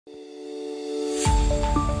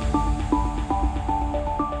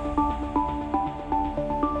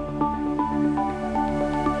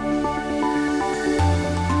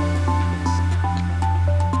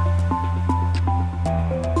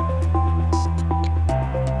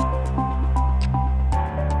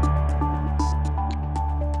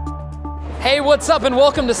Hey, what's up and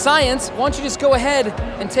welcome to Science. Why don't you just go ahead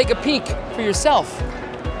and take a peek for yourself.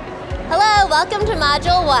 Hello, welcome to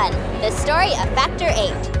Module 1, the story of Factor 8.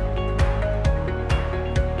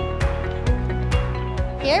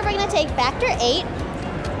 Here we're going to take Factor 8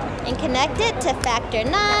 and connect it to Factor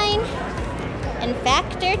 9 and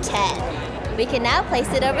Factor 10. We can now place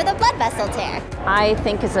it over the blood vessel tear. I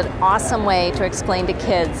think is an awesome way to explain to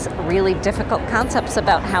kids really difficult concepts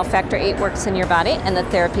about how Factor 8 works in your body and the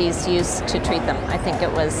therapies used to treat them. I think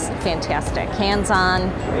it was fantastic.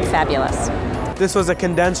 Hands-on, fabulous. This was a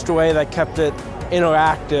condensed way that kept it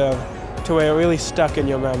interactive to where it really stuck in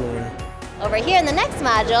your memory. Over here in the next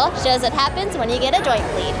module shows what happens when you get a joint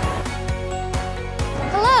bleed.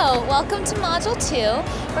 Hello, welcome to Module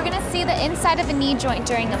 2. We're going to see the inside of a knee joint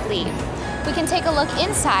during a bleed. We can take a look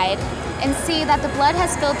inside and see that the blood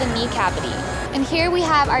has filled the knee cavity. And here we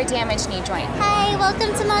have our damaged knee joint. Hi,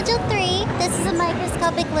 welcome to Module 3. This is a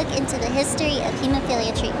microscopic look into the history of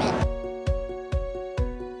hemophilia treatment.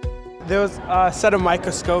 There was a set of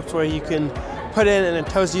microscopes where you can put in and it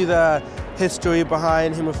tells you the history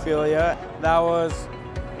behind hemophilia. That was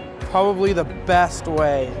probably the best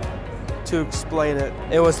way to explain it.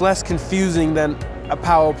 It was less confusing than a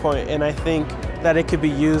PowerPoint, and I think that it could be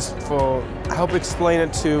used for help explain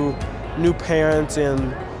it to new parents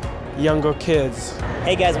and younger kids.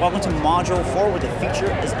 Hey guys, welcome to Module 4 where the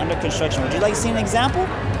future is under construction. Would you like to see an example?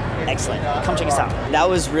 Excellent, come check us out. That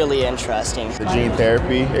was really interesting. The gene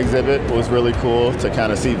therapy exhibit was really cool to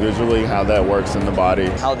kind of see visually how that works in the body.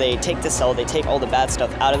 How they take the cell, they take all the bad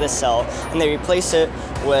stuff out of the cell and they replace it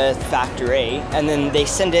with Factor 8 and then they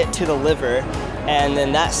send it to the liver, and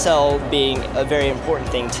then that cell, being a very important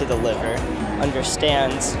thing to the liver,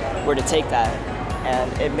 understands where to take that,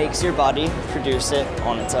 and it makes your body produce it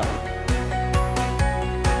on its own.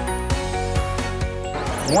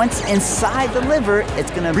 Once inside the liver, it's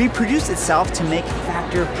going to reproduce itself to make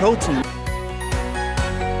factor protein.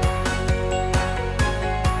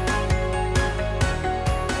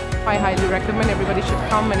 I highly recommend everybody should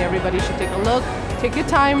come and everybody should take a look. Take your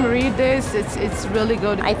time, read this, it's really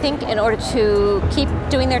good. I think in order to keep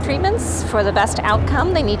doing their treatments for the best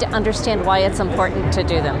outcome, they need to understand why it's important to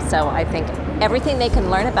do them. So I think everything they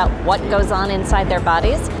can learn about what goes on inside their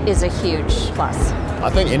bodies is a huge plus.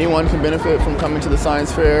 I think anyone can benefit from coming to the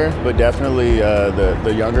science fair, but definitely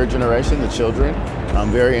the younger generation, the children.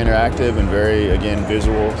 Very interactive and very, again,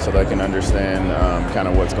 visual, so they can understand kind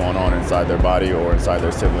of what's going on inside their body or inside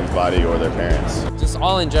their sibling's body or their parents. Just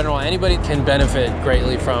all in general, anybody can benefit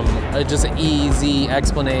greatly from just an easy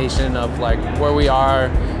explanation of like where we are,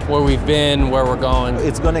 where we've been, where we're going.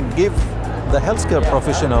 It's going to give the healthcare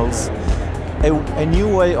professionals a new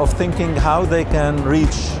way of thinking how they can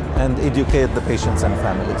reach and educate the patients and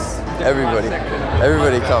families.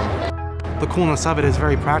 Everybody come. The coolness of it is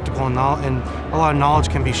very practical and a lot of knowledge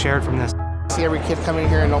can be shared from this. See every kid coming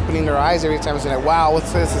here and opening their eyes every time and saying, wow,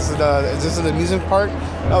 what's this? Is this the amusement park?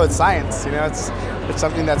 No, it's science. You know, it's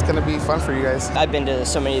something that's going to be fun for you guys. I've been to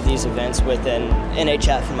so many of these events within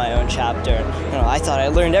NHF in my own chapter. You know, I thought I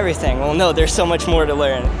learned everything. Well, no, there's so much more to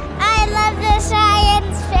learn. I love the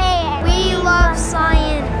science fair. We love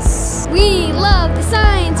science.